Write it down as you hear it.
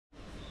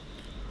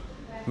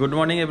Good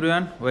morning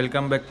everyone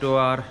welcome back to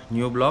our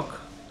new blog.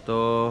 तो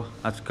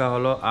आज का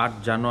हलो 8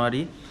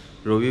 জানুয়ারি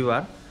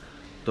रविवार।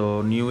 तो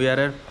নিউ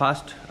ইয়ারের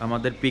ফার্স্ট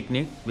আমাদের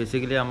পিকনিক।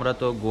 বেসিক্যালি আমরা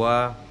তো গোয়া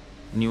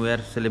নিউ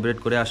ইয়ার সেলিব্রেট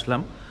করে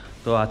আসলাম।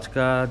 তো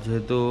আজকা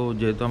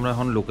যেহেতু আমরা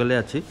এখন লোকালে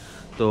আছি,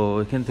 তো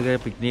এখান থেকে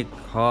পিকনিক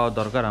হওয়া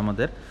দরকার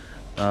আমাদের।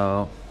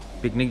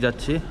 পিকনিক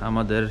যাচ্ছি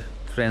আমাদের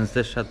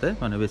ফ্রেন্ডসদের সাথে,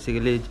 মানে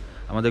বেসিক্যালি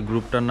আমাদের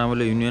গ্রুপটার নাম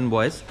হলো ইউনিয়ন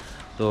বয়েজ।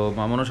 তো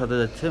মামুনের সাথে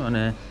যাচ্ছে,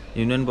 মানে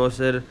ইউনিয়ন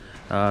বয়েজের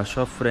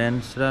সব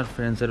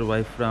ফ্রেন্ডসের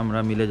ওয়াইফরা আমরা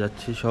মিলে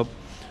যাচ্ছি সব।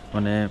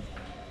 মানে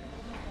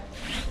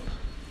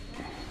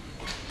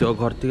তো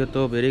ঘর থেকে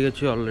তো বেরিয়ে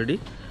গেছি অলরেডি,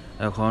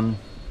 এখন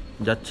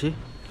যাচ্ছি।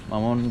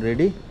 Mamun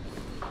ready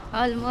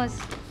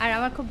almost. আর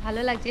আমার খুব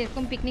ভালো লাগছে,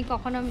 এরকম পিকনিক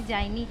কখনো আমি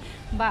যাইনি।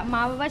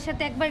 মা বাবার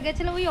সাথে একবার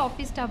গেছিলাম ওই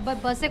অফিস স্টাফ,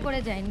 বাসে করে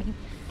যাইনি।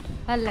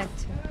 ভালো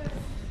লাগছে।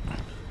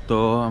 তো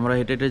আমরা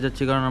হেঁটে হেঁটে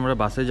যাচ্ছি, কারণ আমরা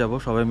বাসে যাব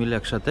সবাই মিলে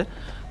একসাথে।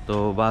 তো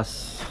বাস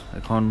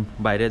এখন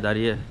বাইরে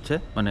দাঁড়িয়েছে,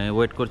 মানে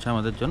ওয়েট করছে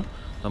আমাদের জন্য।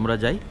 তো আমরা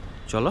যাই,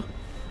 চলো।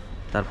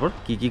 তারপর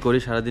কি করি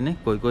সারাদিনে,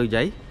 কই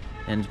যাই,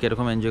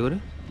 কীরকম এনজয় করি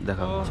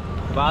দেখা হচ্ছে।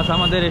 বাস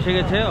আমাদের এসে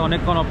গেছে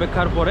অনেকক্ষণ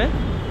অপেক্ষার পরে।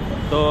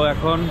 তো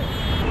এখন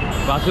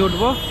বাসে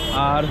উঠবো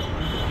আর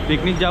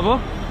পিকনিক যাব।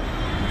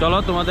 চলো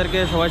তোমাদেরকে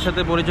সবার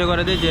সাথে পরিচয়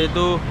করে দিই,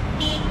 যেহেতু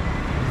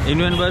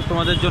ইউনিয়ন বয়েজ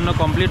তোমাদের জন্য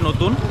কমপ্লিট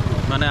নতুন,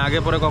 মানে আগে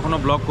পরে কখনো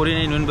ব্লগ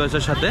করিনি ইউনিয়ন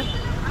বয়েজের সাথে।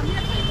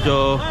 তো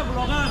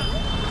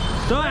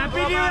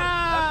হ্যাপি নিউ ইয়ার।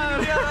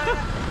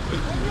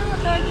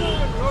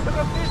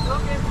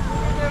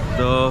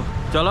 তো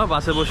চলো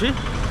বাসে বসি,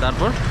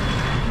 তারপর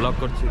ব্লগ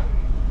করছি।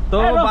 তো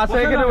বাসে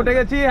এখানে উঠে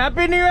গেছি।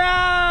 Happy new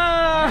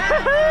year.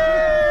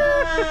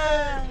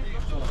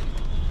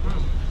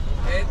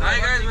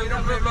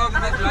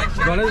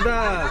 গণেশ দা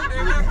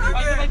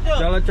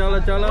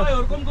চলো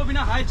ওরকম কবি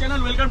না। High channel,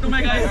 welcome to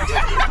my guys.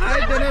 High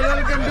channel,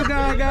 welcome to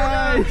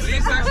guys.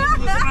 Please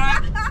subscribe.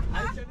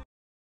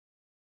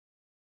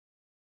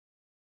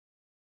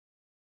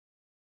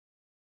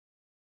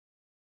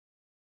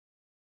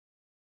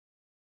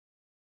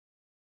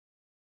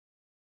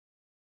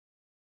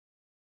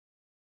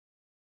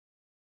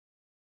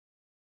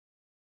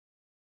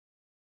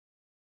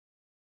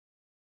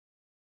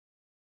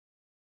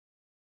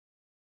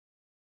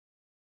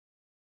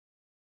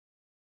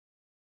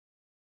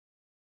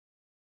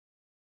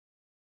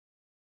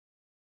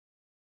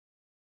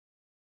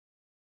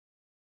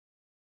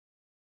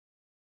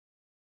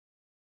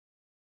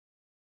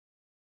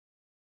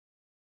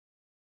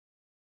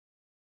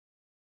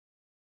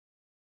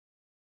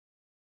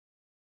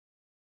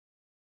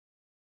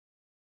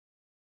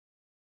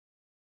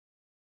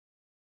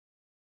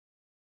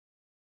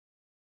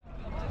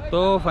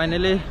 তো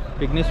ফাইনালি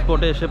পিকনিক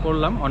স্পটে এসে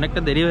পড়লাম। অনেকটা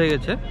দেরি হয়ে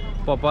গেছে,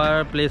 প্রপার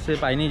প্লেসে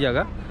পাইনি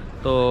জায়গা।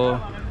 তো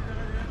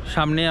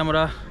সামনে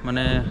আমরা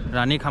মানে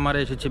রানী খামারে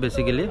এসেছি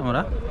বেসিক্যালি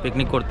আমরা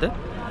পিকনিক করতে।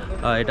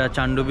 এটা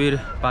চান্ডুবির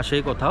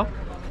পাশেই কোথাও।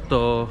 তো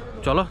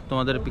চলো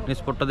তোমাদের পিকনিক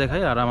স্পটটা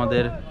দেখাই, আর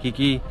আমাদের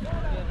কি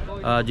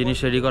জিনিস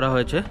রেডি করা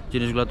হয়েছে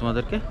জিনিসগুলো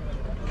তোমাদেরকে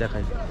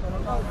দেখাই।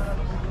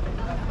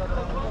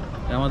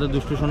 আমাদের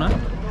দুষ্টু সোনা,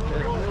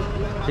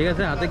 ঠিক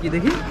আছে। হাতে কি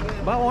দেখি,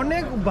 বা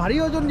অনেক ভারী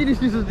ওজন জিনিস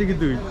নিছিস দেখি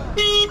তুই।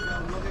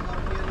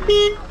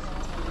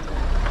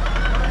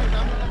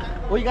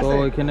 তো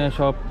ওইখানে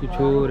সব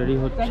কিছু রেডি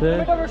হচ্ছে।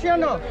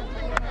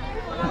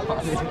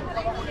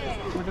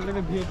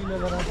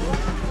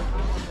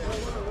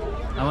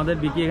 আমাদের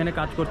বিকি এখানে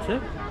কাজ করছে।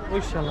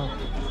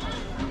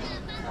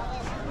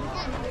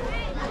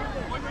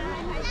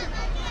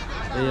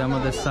 এই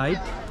আমাদের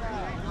সাইট,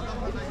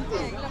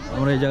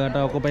 আমরা এই জায়গাটা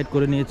অকুপাইড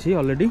করে নিয়েছি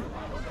অলরেডি।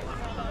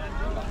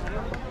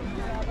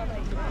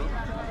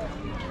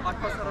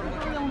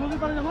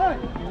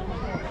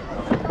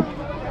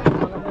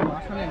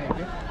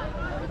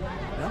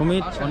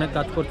 সুমিত অনেক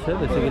কাজ করছে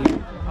বেসিক্যালি,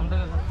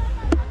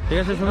 ঠিক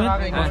আছে। সুমিত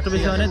কষ্ট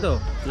বেশি হয়নি তো?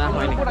 না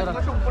হয়নি।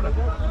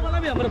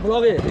 আমার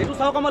ব্লগে একটু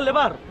সাউক আমার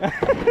লেবার।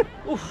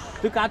 উফ,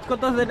 তুই কাজ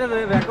করতেছ, এটা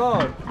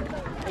রেকর্ড।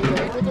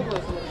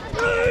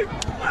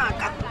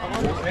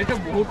 এটা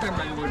বহুত টাইম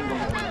লাগবে।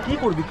 কি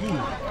করবি কি?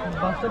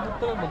 বাসটা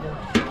করতে হবে।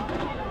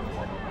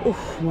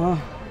 উফ মা,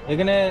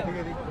 এখানে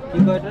কি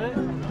কয় এটা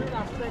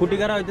খুঁটি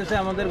কাটা হইতেছে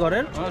আমাদের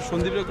ঘরের।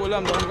 সন্দীপে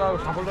কইলাম তখন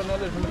সাফলটা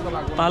নিলে সন্দীপ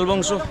লাগবে। পাল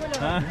বংশ।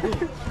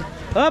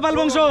 হ্যাঁ পাল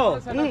বংশ,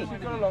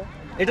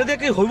 এটা দিয়ে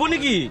কি হইব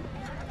নাকি?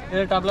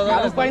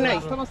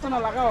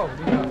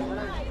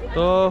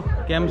 তো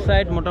ক্যাম্প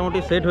সাইট মোটামুটি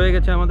সেট হয়ে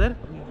গেছে আমাদের।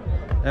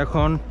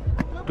 এখন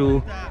একটু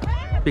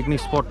পিকনিক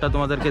স্পটটা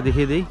তোমাদেরকে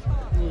দেখিয়ে দিই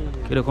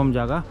এরকম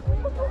জায়গা।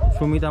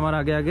 সুমিত আমার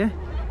আগে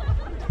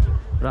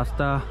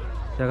রাস্তা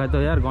দেখাইতে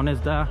হয়, আর গণেশ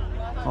দা,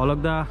 অলোক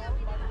দা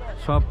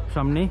সব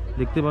সামনেই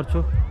দেখতে পাচ্ছ।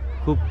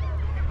 খুব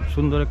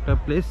সুন্দর একটা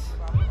প্লেস।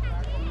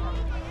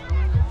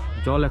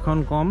 জল এখন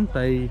কম,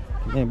 তাই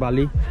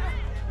বালি।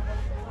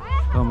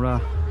 তো আমরা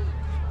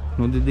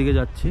নদীর দিকে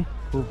যাচ্ছি,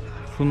 খুব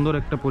সুন্দর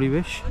একটা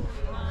পরিবেশ।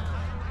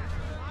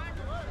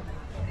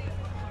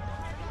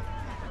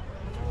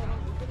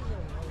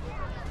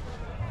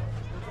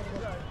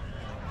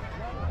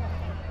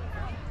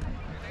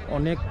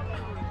 অনেক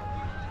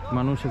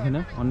মানুষ এখানে,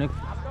 অনেক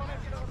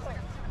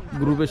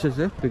গ্রুপ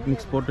এসেছে পিকনিক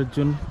স্পটের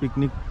জন্য,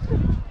 পিকনিক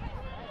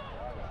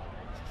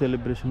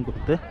সেলিব্রেশন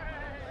করতে,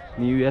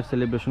 নিউ ইয়ার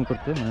সেলিব্রেশন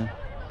করতে, মানে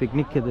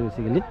পিকনিক খেতে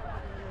বেসিক্যালি।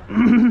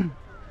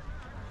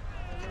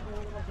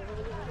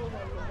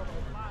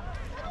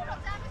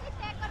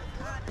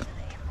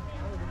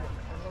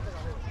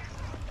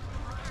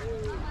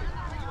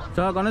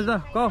 চল গণেশ দা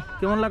কও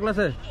কেমন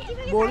লাগলাছে?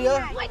 বড়িয়া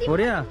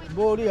বড়িয়া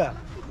বড়িয়া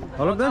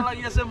হলো তো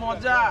লাগিয়েছে,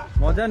 মজা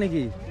মজা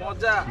নাকি?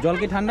 মজা। জল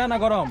কি ঠান্ডা না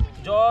গরম?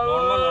 জল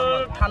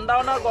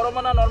ঠান্ডাও না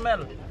গরমও না,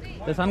 নরমাল।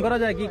 তো স্নান করা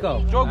যায় কি কও?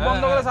 চোখ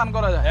বন্ধ করে স্নান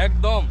করা যায়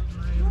একদম।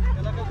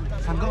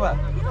 স্নান করবা?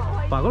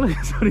 পাগল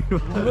সরি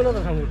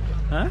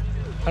হ্যাঁ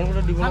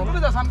স্নান করে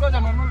যা, স্নান করে যা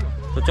নরমাল।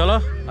 তো চলো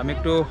আমি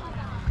একটু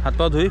হাত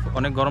পা ধুই,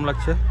 অনেক গরম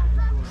লাগছে,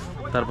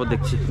 তারপর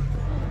দেখছি।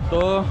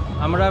 তো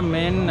আমরা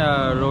মেন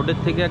রোডের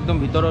থেকে একদম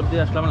ভিতর অবধি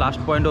আসলাম,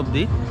 লাস্ট পয়েন্ট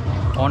অবধি,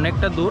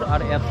 অনেকটা দূর।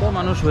 আর এত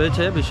মানুষ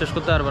হয়েছে বিশ্বাস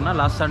করতে পারবে না,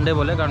 লাস্ট সানডে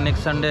বলে, কারণ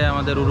নেক্সট সানডে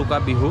আমাদের উরুকা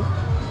বিহু।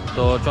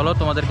 তো চলো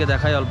তোমাদেরকে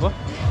দেখাই অল্প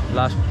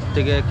লাস্ট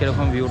থেকে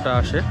কীরকম ভিউটা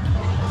আসে।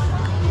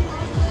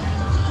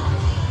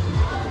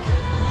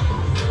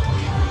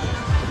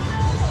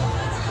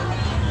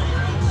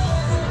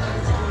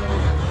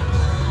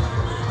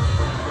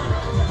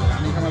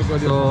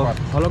 তো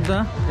হলক দা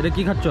এটা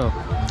কি খাচ্ছ?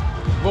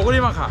 বগরি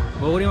মাখা।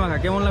 বগরি মাখা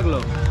কেমন লাগলো?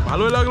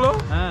 ভালোই লাগলো।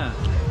 হ্যাঁ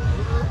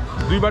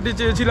 2 বাটি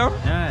চেয়েছিলাম,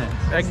 হ্যাঁ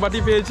 1 বাটি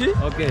পেয়েছি।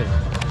 ওকে,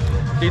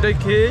 এটাই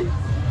খেয়ে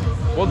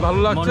বহুত ভালো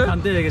মন লাগছে,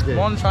 শান্তি রেখেছে।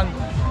 মন শান্তি।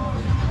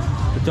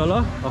 তো চলো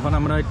এখন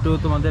আমরা একটু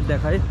তোমাদের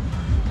দেখাই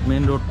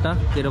মেন রোডটা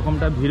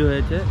কীরকমটা ভিড়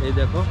হয়েছে। এই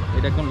দেখো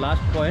এটা একদম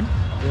লাস্ট পয়েন্ট,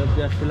 এই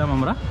অবধি আসছিলাম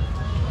আমরা।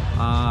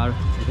 আর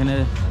এখানে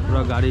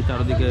পুরো গাড়ি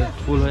চারদিকে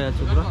ফুল হয়ে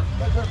আছে পুরো,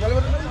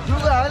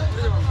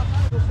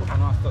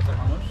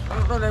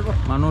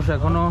 মানুষ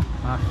এখনও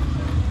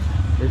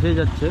এসে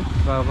যাচ্ছে,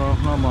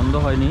 কখনো বন্ধ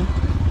হয়নি,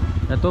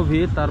 এত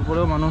ভিড়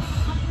তারপরেও মানুষ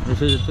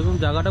এসে যাচ্ছে। এবং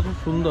জায়গাটা খুব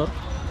সুন্দর,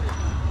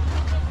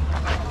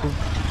 খুব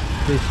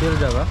স্পেশাল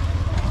জায়গা।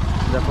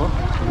 দেখো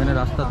এখানে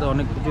রাস্তাতে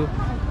অনেক কিছু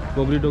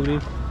বগরি টগরি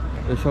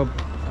এসব।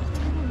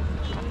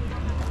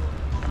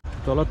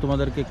 চলো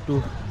তোমাদেরকে একটু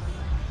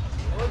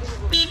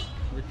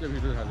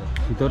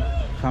ভিতর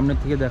সামনের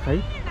থেকে দেখাই,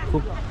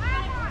 খুব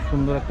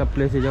সুন্দর একটা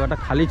প্লেস। এই জায়গাটা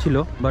খালি ছিল,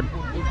 বাট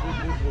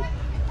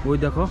ওই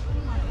দেখো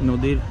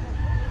নদীর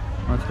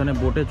মাঝখানে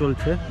বোটে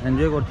চলছে,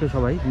 এনজয় করছে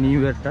সবাই নিউ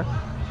ইয়ারটা।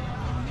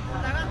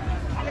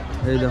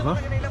 এই দেখো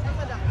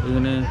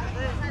এখানে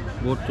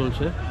বোট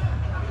চলছে,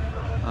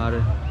 আর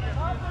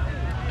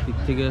দিক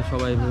থেকে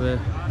সবাই এভাবে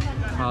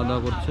খাওয়া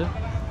দাওয়া করছে।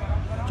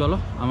 চলো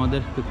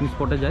আমাদের পিকনিক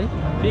স্পটে যাই।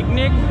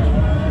 পিকনিক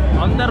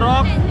অন দ্য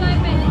রক,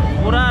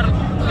 পুরা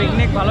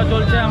পিকনিক ভালো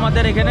চলছে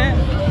আমাদের এখানে।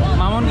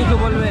 মামুন কিছু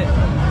বলবে?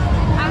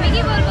 আমি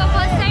কি বলবো,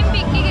 ফার্স্ট টাইম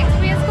পিকনিক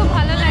এক্সপেরিয়েন্স, খুব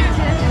ভালো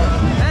লাগছে।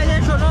 এই যে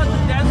শোনো,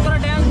 ড্যান্স করো,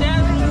 ড্যান্স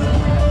ড্যান্স।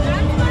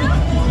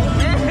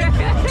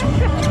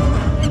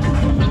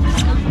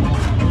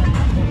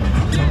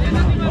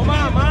 মা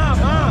মা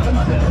মা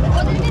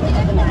ওদেরকে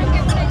জিজ্ঞেস করো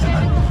কেমন লাগছে।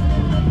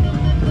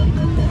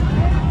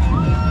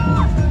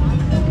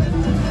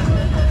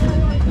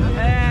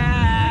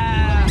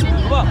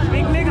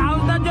 পিকনিক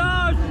হাউস দা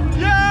জোশ।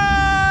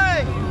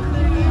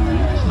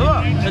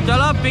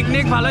 চলো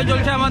পিকনিক ভালোই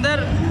চলছে আমাদের,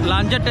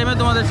 লাঞ্চের টাইমে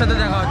তোমাদের সাথে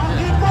দেখা হচ্ছে।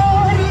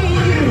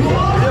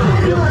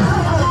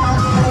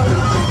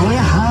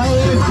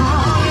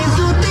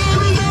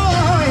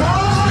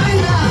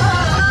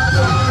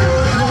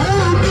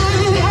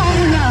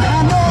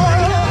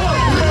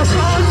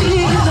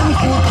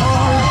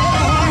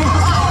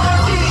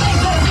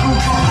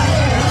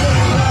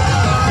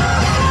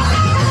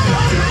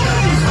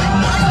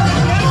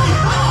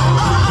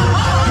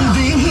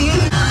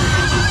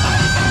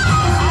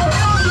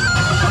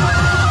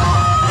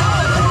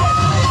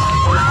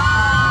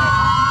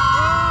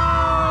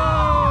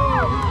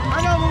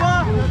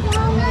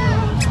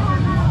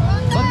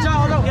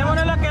 কেমন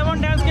এলো, কেমন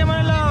ড্যান্স, কেমন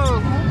এলো?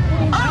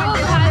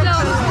 খুব ভালো।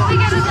 তুই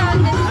কেন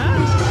জানতে?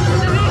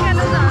 তুমি কেন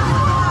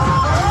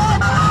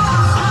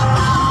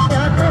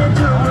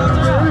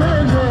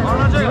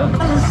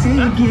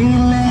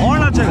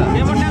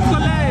কেমন ড্যান্স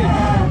করলে?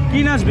 কি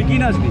নাচবি কি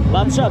নাচবি?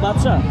 বাদশা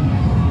বাদশা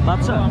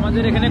বাদশা।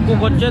 আমাদের এখানে কুক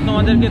হচ্ছে,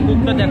 তোমাদেরকে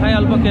কুকটা দেখাই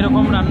অল্প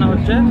কিরকম রান্না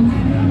হচ্ছে।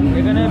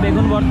 এখানে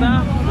বেগুন ভর্তা,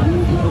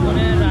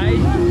 ওখানে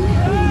রাইস,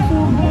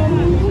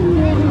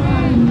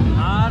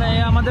 আর এই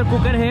আমাদের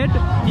কুকের হেড।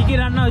 কি কি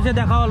রান্না হয়েছে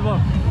দেখাও অল্প।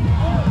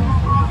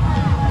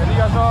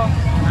 এদিকে আসো।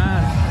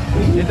 হ্যাঁ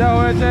এটা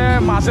হয়েছে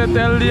মাছের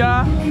তেল দিয়া,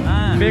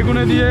 হ্যাঁ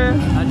বেগুনে দিয়ে।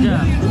 আচ্ছা,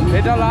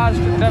 এটা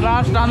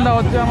লাস্ট রান্না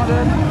হচ্ছে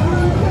আমাদের।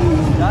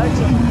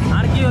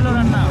 আর কি হলো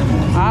রান্না?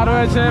 আর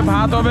হয়েছে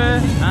ভাত হবে,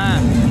 হ্যাঁ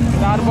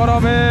তারপর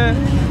হবে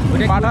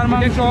পাঠার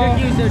মাংস।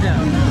 কি হয়েছে এটা?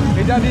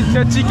 এটা দিচ্ছে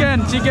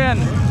চিকেন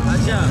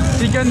আচ্ছা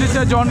চিকেন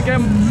দিচ্ছে জনকে,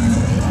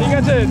 ঠিক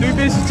আছে? 2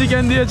 পিস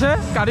চিকেন দিয়েছে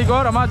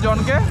কারিগর আমার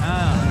জনকে,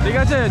 হ্যাঁ ঠিক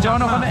আছে? জন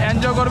ওখানে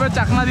এনজয় করবে,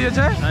 চাকনা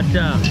দিয়েছে।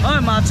 আচ্ছা। ওই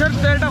মাছের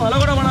তেলটা ভালো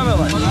করে বানাবে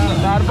ভাই।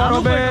 তারপর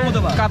হবে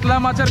কাতলা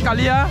মাছের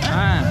কালিয়া,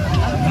 হ্যাঁ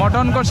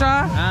মটন কষা,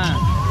 হ্যাঁ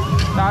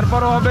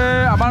তারপর হবে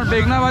আমার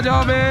বেগনা ভাজা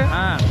হবে,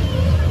 হ্যাঁ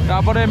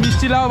তারপরে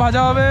মিষ্টি লাউ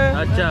ভাজা হবে,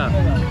 আচ্ছা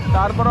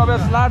তারপর হবে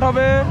স্লাট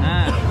হবে,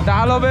 হ্যাঁ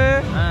ডাল হবে,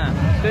 হ্যাঁ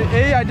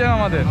এই আইটেম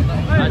আমাদের।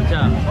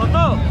 আচ্ছা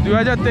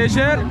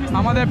 2023-এর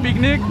আমাদের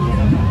পিকনিক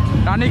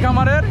রানী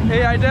খামারের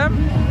এই আইটেম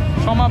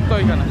সমাপ্ত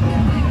এখানে।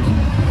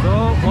 তো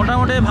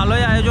মোটামুটি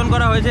ভালোই আয়োজন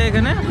করা হয়েছে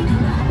এখানে।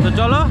 তো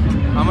চলো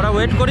আমরা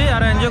ওয়েট করি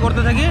আর এনজয়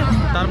করতে থাকি,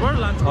 তারপর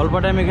লাঞ্চ। অল্প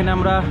টাইম এখানে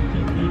আমরা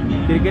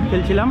ক্রিকেট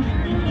খেলছিলাম,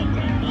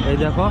 এই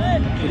দেখো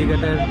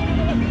ক্রিকেটের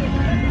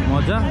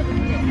মজা।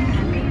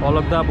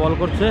 অলকদা বল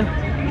করছে,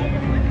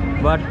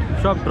 বাট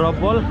সব ড্রপ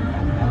বল,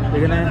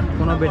 এখানে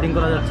কোনো ব্যাটিং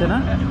করা যাচ্ছে না।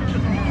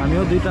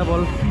 আমিও 2টা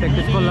বল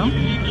প্র্যাকটিস করলাম,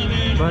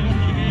 বাট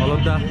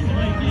অলকদা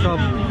সব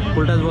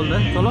ফুলটাস বল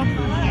দেয়। চলো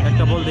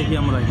একটা বল দেখি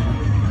আমরা এখানে।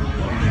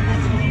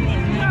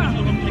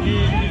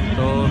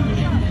 তো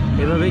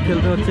এভাবেই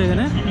খেলতে হচ্ছে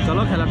এখানে,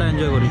 চলো খেলাটা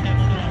এনজয় করি।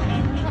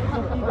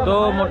 তো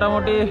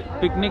মোটামুটি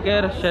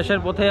পিকনিকের শেষের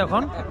পথে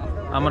এখন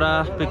আমরা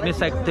পিকনিক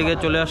সাইট থেকে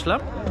চলে আসলাম।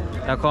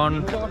 এখন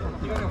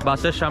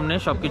বাসের সামনে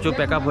সব কিছু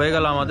প্যাক আপ হয়ে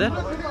গেল আমাদের।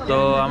 তো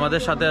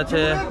আমাদের সাথে আছে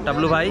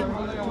টাবলু ভাই,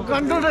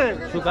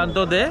 সুকান্ত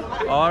দে,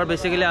 আর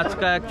বেসিক্যালি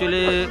আজকে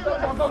অ্যাকচুয়ালি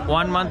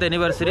 1 মান্থ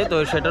অ্যানিভার্সারি, তো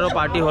সেটারও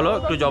পার্টি হলো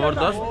একটু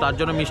জবরদস্ত, তার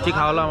জন্য মিষ্টি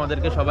খাওয়ালো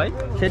আমাদেরকে সবাই।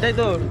 সেটাই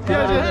তো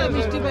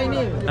মিষ্টি পাইনি।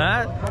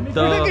 হ্যাঁ,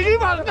 তো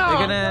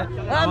এখানে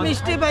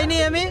মিষ্টি পাইনি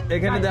আমি।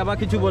 এখানে দেবা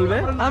কিছু বলবে?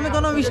 আমি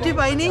কোনো মিষ্টি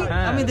পাইনি,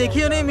 হ্যাঁ। আমি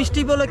দেখিও নেই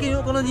মিষ্টি বলে কি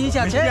কোনো জিনিস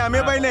আছে।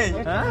 আমিও পাই নাই,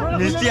 হ্যাঁ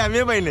মিষ্টি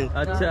আমিও পাই নাই।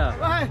 আচ্ছা,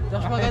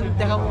 চশমাকে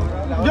দেখাবো।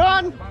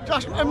 জন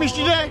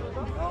মিষ্টি দে,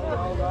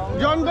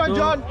 জন গো তো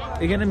জন।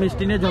 এখানে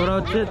মিষ্টি নিয়ে ঝগড়া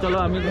হচ্ছে। চলো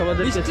আমি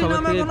সবাইকে সবার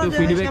থেকে একটু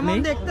ফিডব্যাক নেই।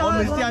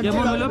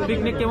 কেমন হলো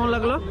পিকনিক, কেমন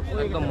লাগলো?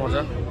 একদম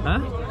মজা, হ্যাঁ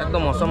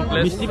একদম অসম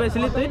প্লেস। মিষ্টি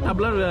পাইছিলি তুই?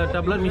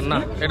 টাবলার মিষ্টি? না,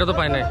 এটা তো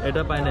পাই নাই।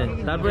 এটা পাই নাই।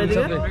 তারপরে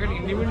এদিকে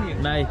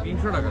নাই।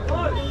 300 টাকা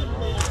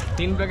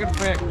 3 প্যাকেট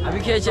প্যাক। আমি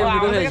খেয়েছি,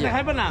 ভিডিও খেয়েছি।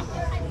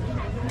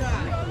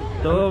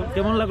 তো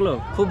কেমন লাগলো?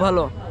 খুব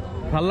ভালো।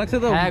 ভালো লাগছে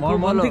তো? হ্যাঁ খুব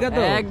মন ভালো, থেকে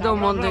তো? একদম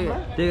মন থেকে।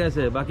 ঠিক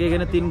আছে, বাকি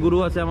এখানে 3 গুরু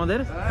আছে আমাদের।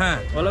 হ্যাঁ,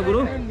 বলো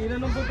গুরু।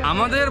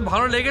 আমাদের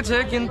ভালো লেগেছে,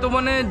 কিন্তু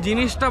মানে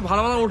জিনিসটা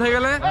ভালো মতো উঠে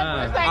গেলে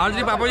হ্যাঁ। আর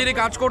যদি পাপা যদি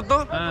কাজ করতো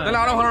হ্যাঁ। তাহলে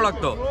আরো ভালো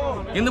লাগতো,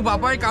 কিন্তু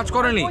পাপাই কাজ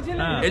করেনি,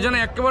 হ্যাঁ। এই জন্য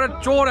একেবারে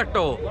চোর একটা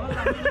ও।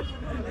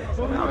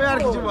 আমি আর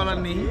কিছু বলার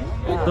নেই।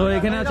 তো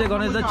এখানে আছে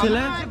গণেশদার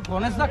ছেলে।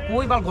 গণেশ দা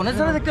কই বাল, গণেশ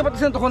দা দেখতে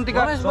পাচ্ছেন তখন থেকে।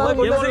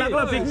 কেমন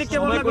লাগলো পিকনিক,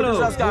 কেমন লাগলো?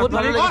 বহুত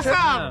ভালো লেগেছে।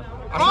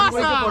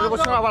 পরের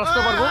বছর আবার আসতে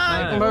পারবো,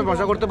 এরকমভাবে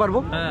মজা করতে পারবো।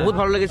 বহুত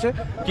ভালো লেগেছে।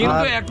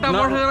 কিন্তু একটা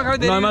মোটরসাইকেল খালি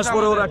দেরি 9 মাস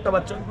পরে ওর হয়েছে। একটা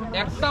বাচ্চা।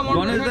 একটা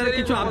গণেশদার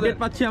কিছু আপডেট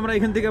পাচ্ছি আমরা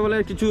এখান থেকে, বলে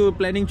কিছু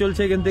প্ল্যানিং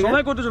চলছে এখান থেকে।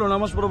 সবাই করতেছিল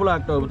 9 মাস পরে বলে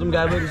একটা হবে, তুমি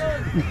গায়েব হয়ে গেছো।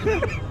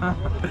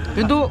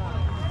 কিন্তু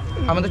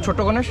আমাদের ছোট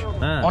গণেশ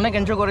হ্যাঁ। অনেক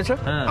এনজয় করেছে।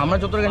 হ্যাঁ। আমরা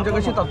যতটুকু এনজয়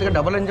করেছি তার থেকে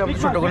ডাবল এনজয়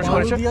আমাদের ছোট গণেশ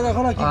করেছে।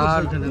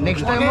 আর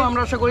নেক্সট টাইমও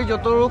আমরা আশা করি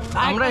যতটুকু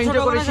আমরা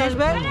এনজয় করেছি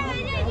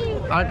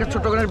আরেকটা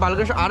ছোট গণেশ বাল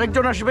গণেশ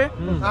আরেকজন আসবে,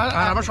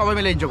 আর আমরা সবাই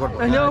মিলে এনজয় করবো।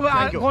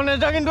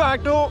 গণেশটা কিন্তু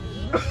একটু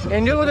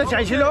এনজয় করতে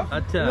চাইছিল,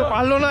 আচ্ছা, কিন্তু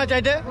পারলো না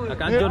চাইতে।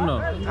 কার জন্য?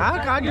 আর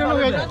কার জন্য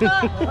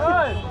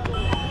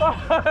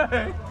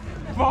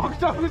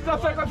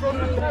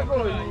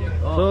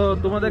তো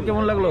তোমাদের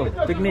কেমন লাগলো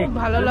পিকনিক?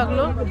 ভালো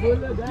লাগলো,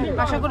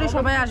 আশা করি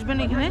সবাই আসবেন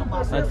এখানে,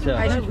 আচ্ছা,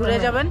 এসে ঘুরে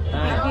যাবেন।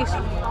 হ্যাঁ।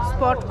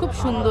 স্পট খুব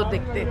সুন্দর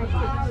দেখতে।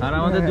 আর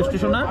আমাদের দুষ্টু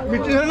সোনা?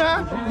 মিষ্টি না,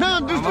 না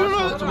দুষ্টু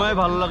না, সময়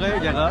ভালো লাগে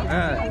এই জায়গা।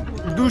 হ্যাঁ,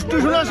 দুষ্টু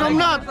শোনা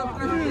সোমনাথ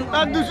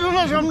আর দুষ্টু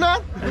শোনা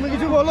সোমনাথ, তুমি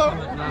কিছু বলো।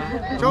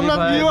 সোমনাথ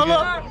কি বলো?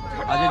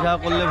 আজকে যা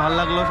করলে ভালো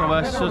লাগলো, সবাই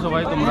আসছো,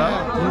 সবাই তোমরা।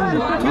 তুমি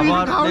কিছু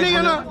আবার খাওনি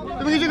কেন?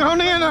 তুমি কিছু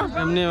খাওনি কেন?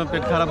 এমনি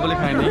পেট খারাপ বলে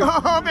খাইনি।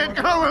 পেট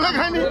খারাপ বলে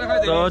খাইনি।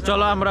 তো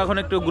চলো আমরা এখন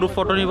একটু গ্রুপ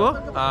ফটো নিব,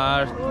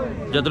 আর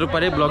যতটুকু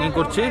পারি ব্লগিং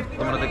করছি,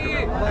 তোমরা দেখতে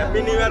পাবে। হ্যাপি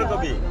নিউ ইয়ার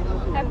কবি,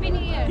 হ্যাপি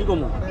নিউ ইয়ার। কি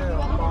কমু?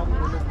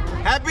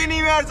 হ্যাপি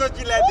নিউ ইয়ার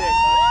সচিলাই দে।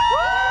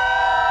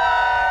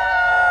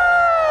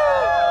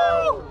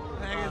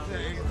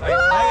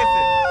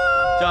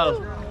 চল।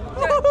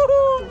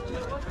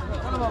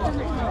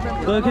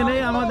 তো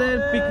এখানেই আমাদের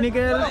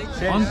পিকনিকের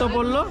অন্ত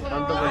পড়লো,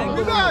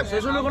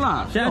 শেষ হলো না?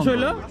 শেষ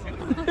হইলো।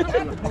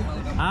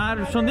 আর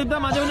সন্দীপ দা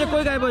মাঝে মাঝে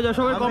কই গায়েব হয়ে যায়,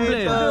 সবাই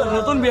কমপ্লেন।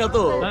 নতুন বিয়া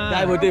তো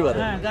গায়েব হইতেই পারে।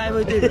 হ্যাঁ, গায়েব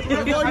হইতেই পারে।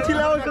 কই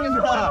ছিলা ওই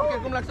সন্ধ্যা?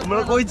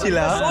 তোমরা কই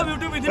ছিলা?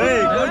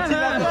 এই কই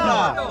ছিলা তোমরা?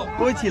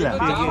 কই ছিলা?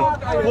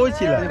 কই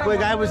ছিলা? কই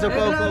গায়েব হইছো?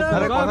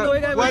 আরে কথা কই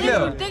গায়েব হইছো?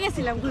 ঘুরতে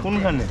গেছিলাম,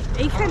 কোনখানে?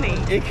 এইখানে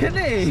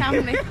এখানে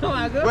সামনে।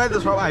 কই তো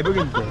সব আইবো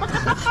কিন্তু।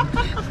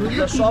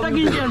 সব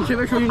কিনতে আনছে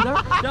বে সুইন্দা।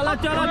 চলো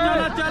চলো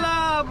চলো চলো,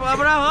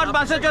 আমরা হট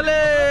বাসে চলে।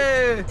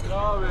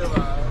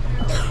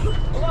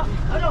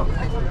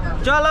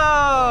 চলো।